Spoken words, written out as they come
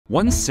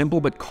One simple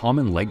but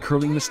common leg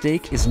curling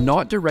mistake is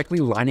not directly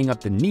lining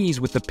up the knees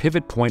with the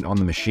pivot point on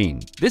the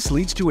machine. This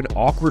leads to an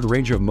awkward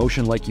range of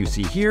motion like you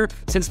see here,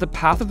 since the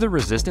path of the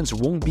resistance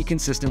won't be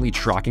consistently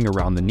tracking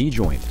around the knee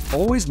joint.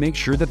 Always make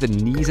sure that the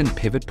knees and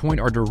pivot point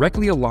are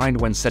directly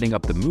aligned when setting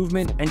up the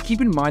movement, and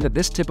keep in mind that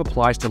this tip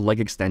applies to leg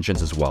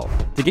extensions as well.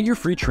 To get your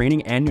free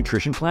training and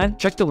nutrition plan,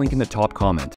 check the link in the top comment.